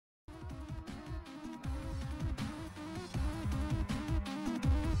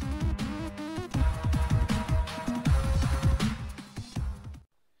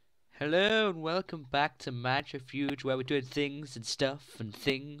Hello and welcome back to Minetrifuge, where we're doing things and stuff and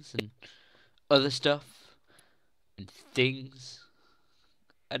things and other stuff and things.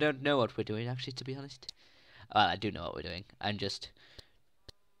 I don't know what we're doing actually, to be honest. Well, I do know what we're doing. I'm just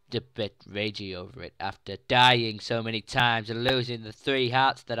a bit ragey over it after dying so many times and losing the 3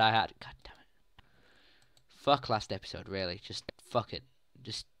 hearts that I had. God damn it. Fuck last episode, really. Just fuck it.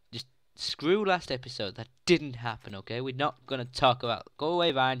 Just screw last episode. That didn't happen, okay? We're not gonna talk about. Go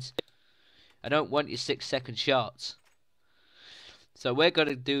away, Vines. I don't want your 6-second shots. So we're going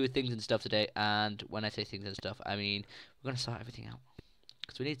to do things and stuff today, and when I say things and stuff, I mean we're going to sort everything out.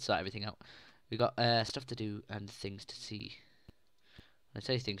 Because we need to sort everything out. We got stuff to do and things to see. When I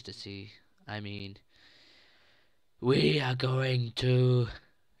say things to see, I mean we are going to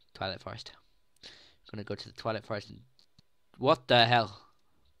Twilight Forest. We're going to go to the Twilight Forest and... What the hell?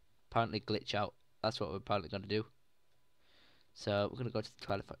 Apparently glitch out. That's what we're apparently going to do. So we're going to go to the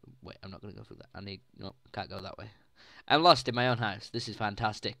Twilight Forest. Wait, I'm not going to go through that. No, I can't go that way. I'm lost in my own house. This is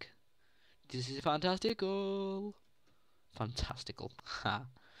fantastic. This is fantastical. Fantastical. Ha.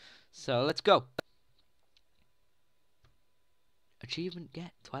 So let's go. Achievement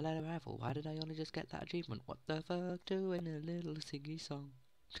get. Twilight Arrival. Why did I only just get that achievement? What the fuck? Doing a little singy song.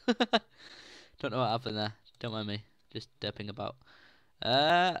 Don't know what happened there. Don't mind me. Just dipping about.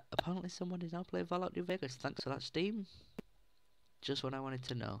 Apparently someone is now playing Fallout New Vegas. Thanks for that, Steam. Just what I wanted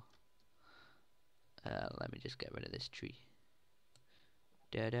to know. Let me just get rid of this tree.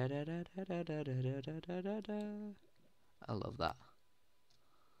 I love that.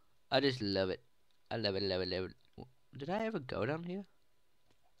 I just love it. I love it, love it, love it. Did I ever go down here?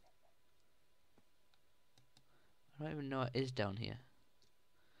 I don't even know what is down here.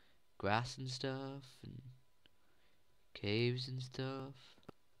 Grass and stuff, and caves and stuff.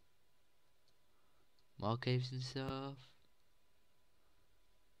 More caves and stuff.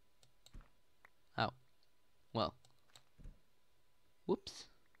 Ow. Well. Whoops.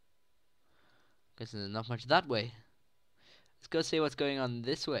 Guess there's not much that way. Let's go see what's going on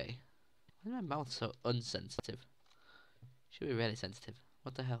this way. Why is my mouth so unsensitive? Should be really sensitive.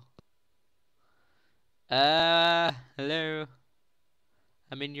 What the hell? Hello.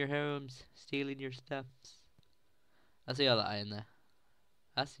 I'm in your homes, stealing your stuffs. I see all that in there.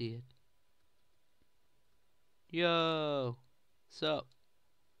 I see it. Yo. Sup?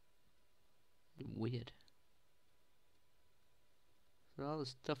 Weird. There's all the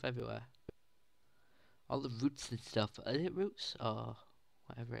stuff everywhere. All the roots and stuff. Are it roots? Or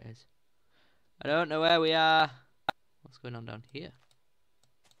whatever it is. I don't know where we are. What's going on down here?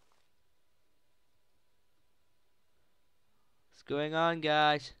 What's going on,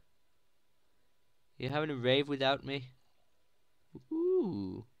 guys? You having a rave without me?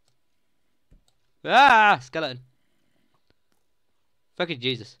 Ooh. Ah! Skeleton. Fucking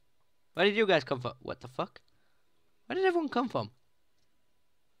Jesus. Where did you guys come from? What the fuck? Where did everyone come from?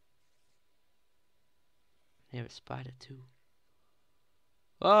 Near a spider too.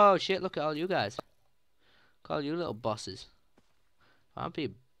 Oh shit, look at all you guys. Look at all you little bosses. I'll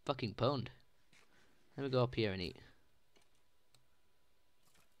be fucking pwned. Let me go up here and eat.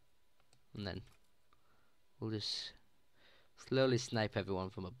 And then we'll just slowly snipe everyone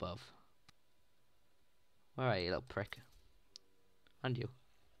from above. Where are you, little prick? And you.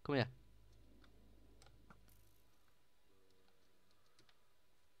 Come here.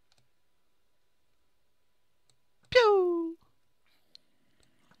 Pew!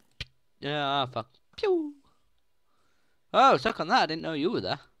 Yeah, fuck. Pew! Oh, stuck on that. I didn't know you were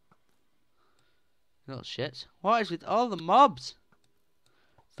there. Little shit. What is with all the mobs?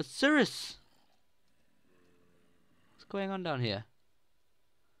 For serious. What's going on down here?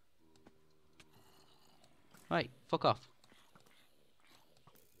 Right, fuck off.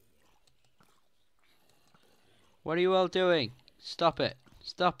 What are you all doing? Stop it.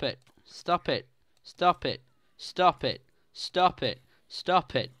 Stop it. Stop it. Stop it. Stop it. Stop it.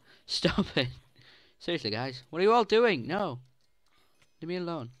 Stop it. Stop it. Seriously, guys. What are you all doing? No. Leave me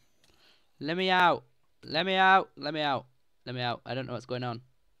alone. Let me out. Let me out. Let me out. Let me out. I don't know what's going on.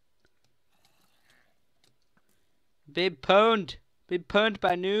 Been pwned. Been pwned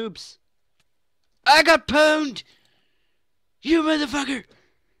by noobs. I got pwned! You motherfucker!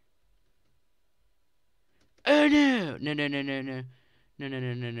 Oh no! No, no, no, no, no. No, no,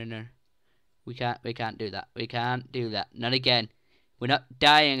 no, no, no, no. We can't do that. We can't do that. Not again. We're not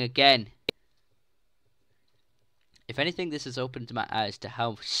dying again. If anything, this has opened my eyes to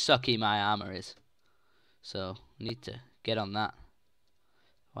how sucky my armor is. So, need to get on that.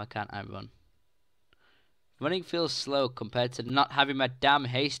 Why can't I run? Running feels slow compared to not having my damn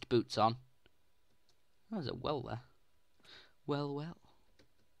haste boots on. Oh, there's a well there. Well, well.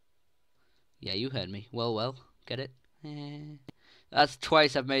 Yeah, you heard me. Well. Get it? That's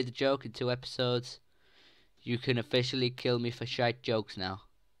twice I've made the joke in 2 episodes. You can officially kill me for shite jokes now.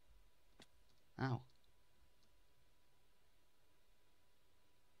 Ow.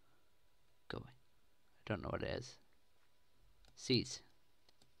 Go away. I don't know what it is. Seize.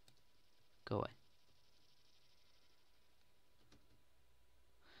 Go away.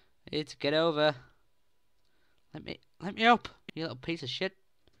 I need to get over. Let me up, you little piece of shit.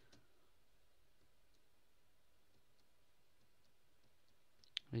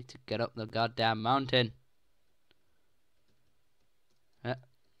 I need to get up the goddamn mountain. I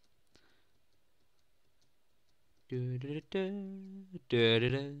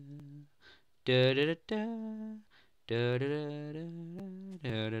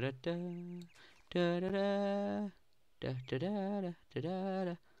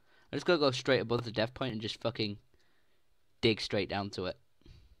just gotta go straight above the death point and just fucking dig straight down to it.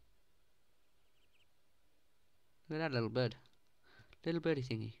 Look at that little bird. Little birdie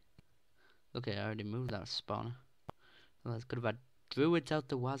thingy. Okay, I already moved that spawner. Well, that's good about druids out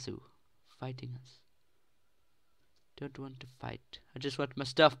the wazoo fighting us. Don't want to fight. I just want my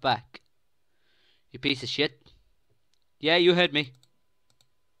stuff back. You piece of shit. Yeah, you heard me.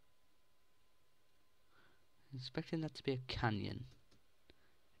 I'm expecting that to be a canyon.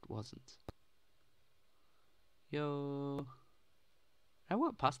 It wasn't. Yo. I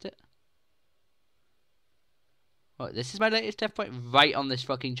walked past it. Oh, this is my latest death point right on this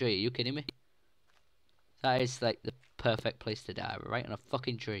fucking tree. Are you kidding me? That is like the perfect place to die. Right on a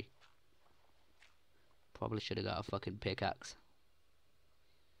fucking tree. Probably should have got a fucking pickaxe.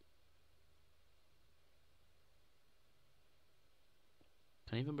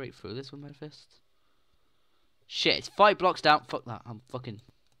 Can I even break through this with my fist? Shit, it's 5 blocks down. Fuck that. I'm fucking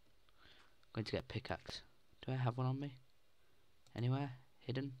going to get a pickaxe. Do I have one on me? Anywhere?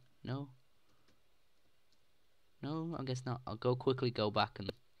 Hidden? No? No, I guess not. I'll quickly go back and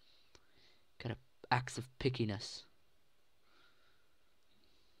get an axe of pickiness.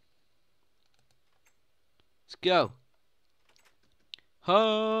 Let's go.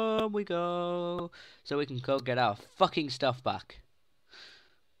 Home we go. So we can go get our fucking stuff back.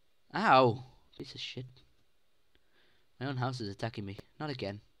 Ow. Piece of shit. My own house is attacking me. Not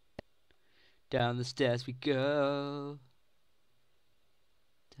again. Down the stairs we go.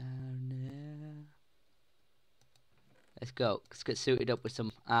 Down there. Let's go. Let's get suited up with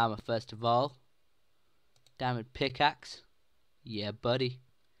some armor first of all. Diamond pickaxe. Yeah, buddy.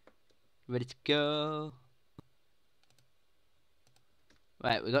 Ready to go.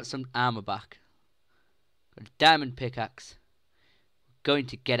 Right, we got some armor back. Got a diamond pickaxe. We're going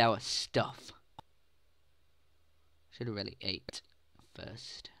to get our stuff. Should have really ate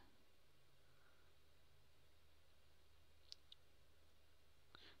first.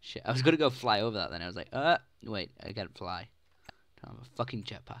 Shit, I was gonna go fly over that then. I was like, wait, I can't fly. Don't have a fucking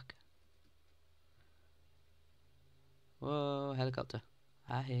jetpack. Whoa, helicopter.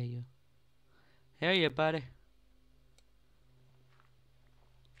 I hear you. Hear you, buddy.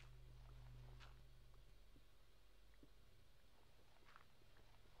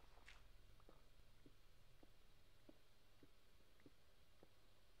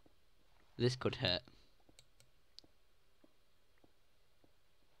 This could hurt.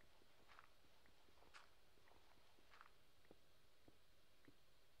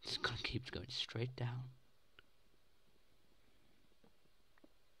 Just gonna keep going straight down.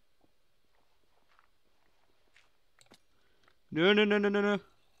 No.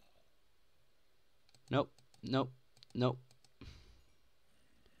 Nope.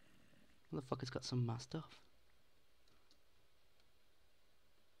 Motherfucker's got some of my stuff.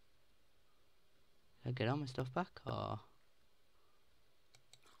 Did I get all my stuff back? Or...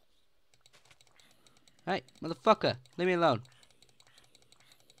 Hey, motherfucker, leave me alone.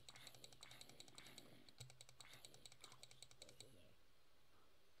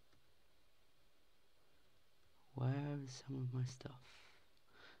 Where is some of my stuff?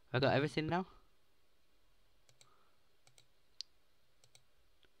 I got everything now?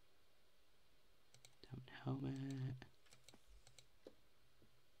 Helmet.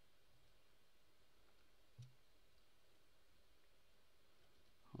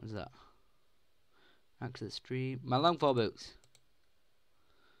 What was that? Axe of the stream. My longfall boots.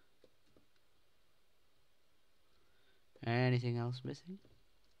 Anything else missing?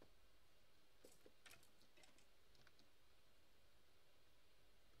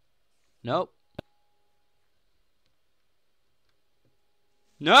 Nope.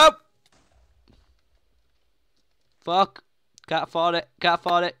 Nope. Fuck. Can't afford it. Can't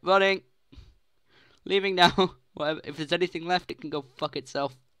afford it. Running. Leaving now. Whatever. If there's anything left, it can go fuck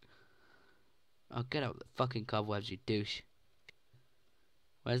itself. Oh, get out the fucking cobwebs, you douche.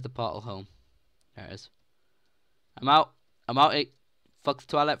 Where's the portal home? There it is. I'm out. I'm outie. Fuck the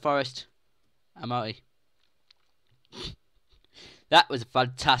Twilight Forest. I'm outie. That was a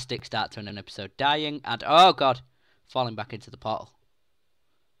fantastic start to an episode. Dying and, oh god, falling back into the portal.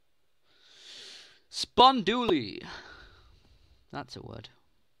 Sponduli. That's a word.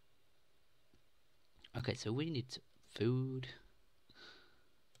 Okay, so we need food.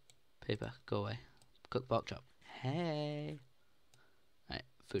 Paper, go away. Cook pork chop. Hey. Right,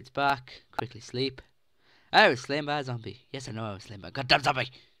 food's back. Quickly sleep. I was slain by a zombie. Yes, I know I was slain by a goddamn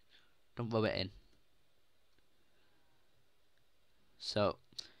zombie. Don't rub it in. So,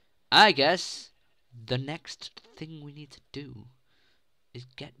 I guess the next thing we need to do is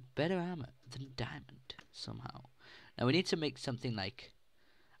get better armor than diamond somehow. Now we need to make something like,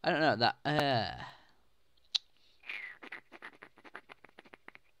 I don't know, that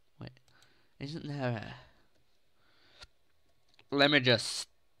wait, isn't there let me just,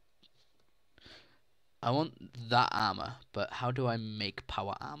 I want that armor, but how do I make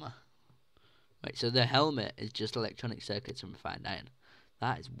power armor? Right, so the helmet is just electronic circuits and refined iron.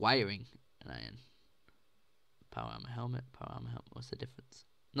 That is wiring and iron. Power armor helmet, what's the difference?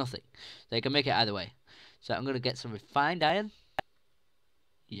 Nothing. So you can make it either way. So I'm gonna get some refined iron.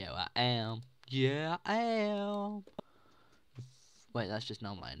 Yeah, I am. Yeah, I am. Wait, that's just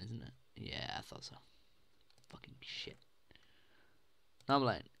normal iron, isn't it? Yeah, I thought so. Fucking shit. Normal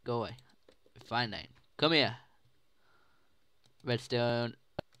iron, go away. Refined iron, come here. Redstone.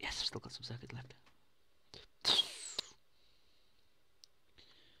 Yes, I've still got some circuits left.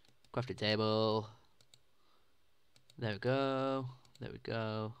 Crafting table. There we go. There we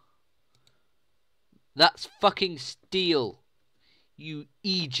go. That's fucking steel. You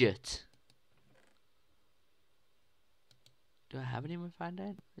idiot. Do I have any refined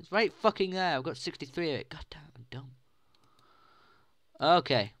iron? It's right fucking there. I've got 63 of it. God damn, I'm dumb.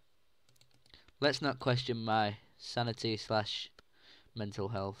 Okay. Let's not question my sanity / mental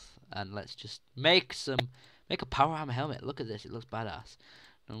health. And let's just make a power armor helmet. Look at this. It looks badass.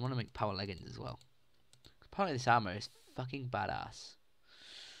 And I want to make power leggings as well. Part of this armor is fucking badass.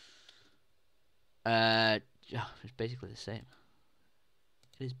 It's basically the same.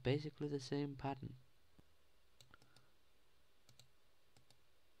 It is basically the same pattern.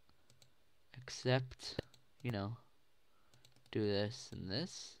 Except, you know, do this and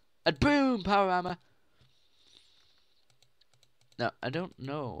this. And boom! Power armor! No, I don't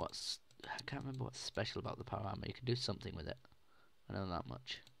know what's... I can't remember what's special about the power armor. You can do something with it. I know that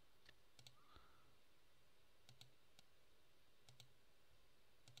much.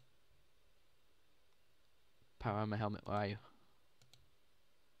 Power armor helmet, where are you?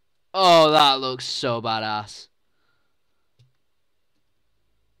 Oh, that looks so badass.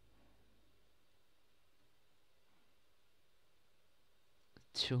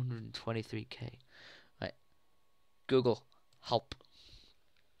 $223K. Right. Google. Help.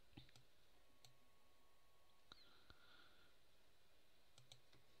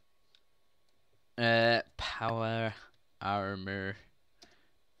 Power armor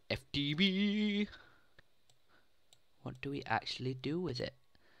FTB. What do we actually do with it?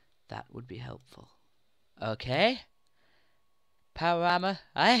 That would be helpful. Okay. Power armor,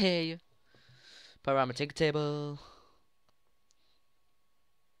 I hear you. Power armor tinker table.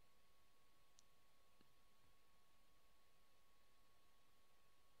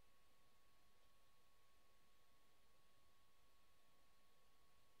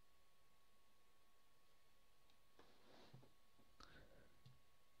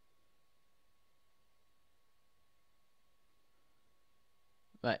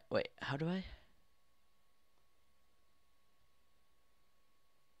 Right, wait, how do I?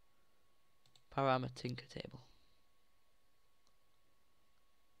 Power armor tinker table.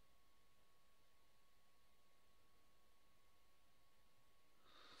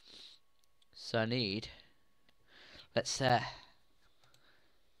 So I need, we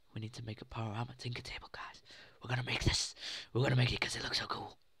need to make a power armor tinker table, guys. We're gonna make this. We're gonna make it because it looks so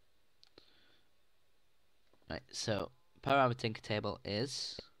cool. Right, so power armor tinker table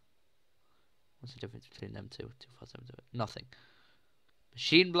is, what's the difference between them two? 247. Nothing.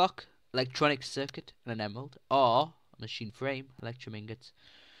 Machine block, electronic circuit, and an emerald, or a machine frame, electrum ingots.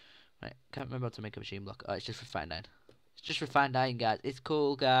 Right, can't remember how to make a machine block. Oh, it's just refined iron. It's just refined iron, guys. It's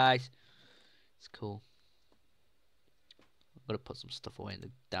cool, guys. It's cool. I'm gonna put some stuff away in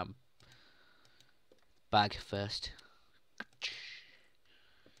the damn bag first.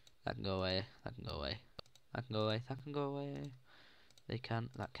 That can go away. That can go away. That can go away. That can go away. They can.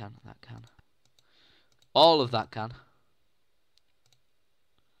 That can. That can. All of that can.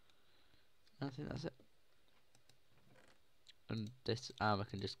 I think that's it. And this armor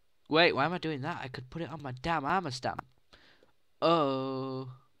can just... Wait, why am I doing that? I could put it on my damn armor stamp. Oh.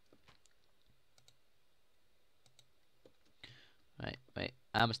 Right, wait.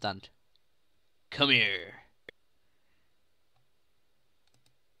 Armor stand. Come here.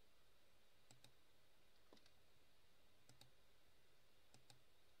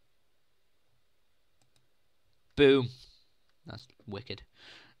 Boom. That's wicked.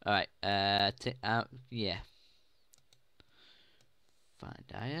 Alright, yeah.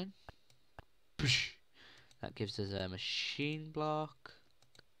 Find iron. That gives us a machine block.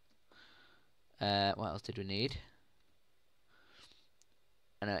 What else did we need?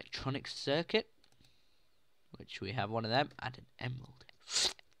 An electronic circuit, which we have one of them, and an emerald.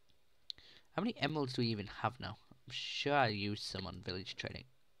 How many emeralds do we even have now? I'm sure I used some on village trading.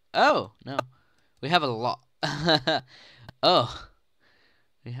 Oh, no. We have a lot. Oh.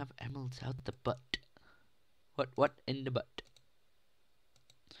 We have emeralds out the butt. What in the butt?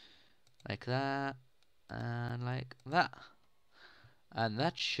 Like that. And like that. And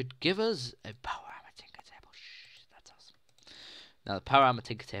that should give us a power armor tinker table. Shh, that's awesome. Now the power armor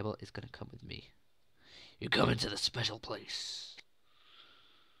tinker table is going to come with me. You come into the special place.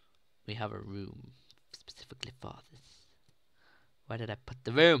 We have a room specifically for this. Where did I put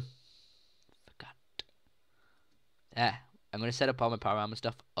the room? Forgot. Yeah, I'm going to set up all my power armor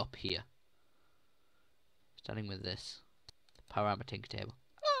stuff up here. Starting with this. The power armor tinker table.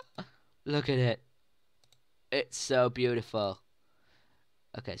 Look at it. It's so beautiful.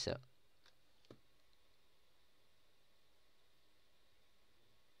 Okay, so.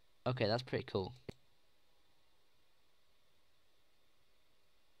 Okay, that's pretty cool.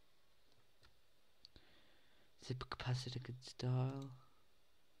 Zip capacitor good style.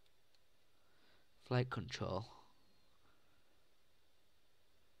 Flight control.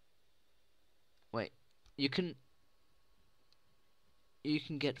 Wait, you can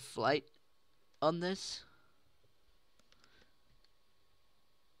get flight on this.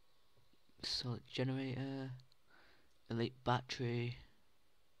 Solid generator, elite battery,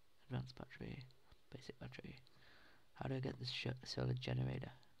 advanced battery, basic battery. How do I get this solid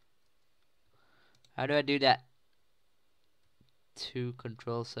generator? How do I do that? 2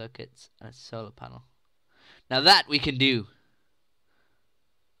 control circuits and a solar panel. Now that we can do.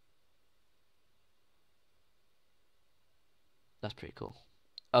 That's pretty cool.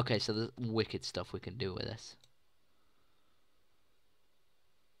 Okay, so there's wicked stuff we can do with this.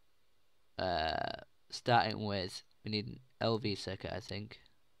 Starting with, we need an LV circuit, I think.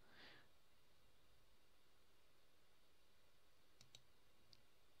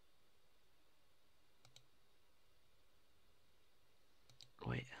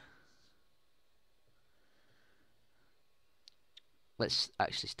 Wait. Let's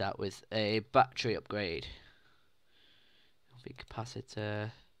actually start with a battery upgrade. LV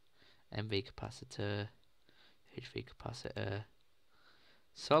capacitor, MV capacitor, HV capacitor,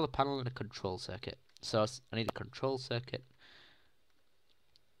 solar panel, and a control circuit. So I need a control circuit.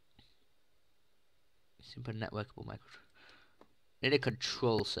 Simple networkable micro. I need a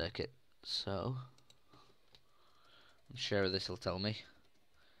control circuit. So I'm sure this will tell me.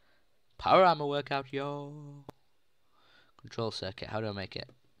 Power armor workout, yo. Control circuit. How do I make it?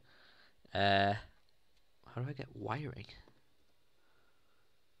 How do I get wiring?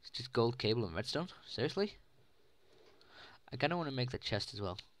 It's just gold cable and redstone. Seriously? I kind of want to make the chest as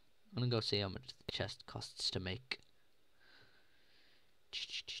well. I'm gonna go see how much the chest costs to make.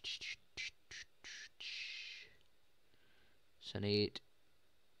 So I need.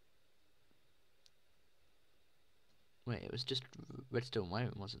 Wait, it was just redstone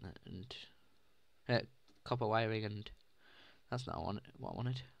wiring, wasn't it? And copper wiring, and that's not what I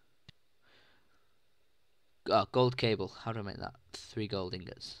wanted. Oh, gold cable. How do I make that? 3 gold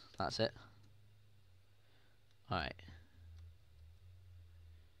ingots. That's it. Alright.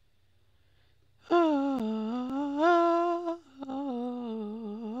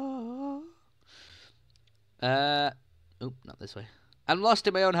 Oop, not this way. I'm lost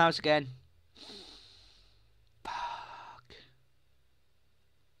in my own house again. Fuck.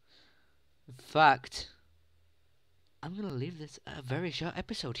 In fact, I'm gonna leave this a very short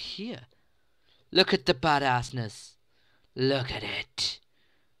episode here. Look at the badassness. Look at it.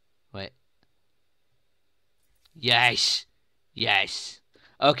 Wait. Yes. Yes.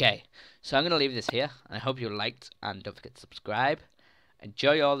 Okay. So I'm going to leave this here. And I hope you liked. And don't forget to subscribe.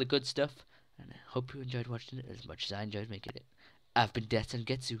 Enjoy all the good stuff. And I hope you enjoyed watching it as much as I enjoyed making it. I've been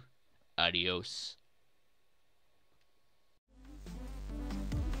Deathzangetsu. Adios.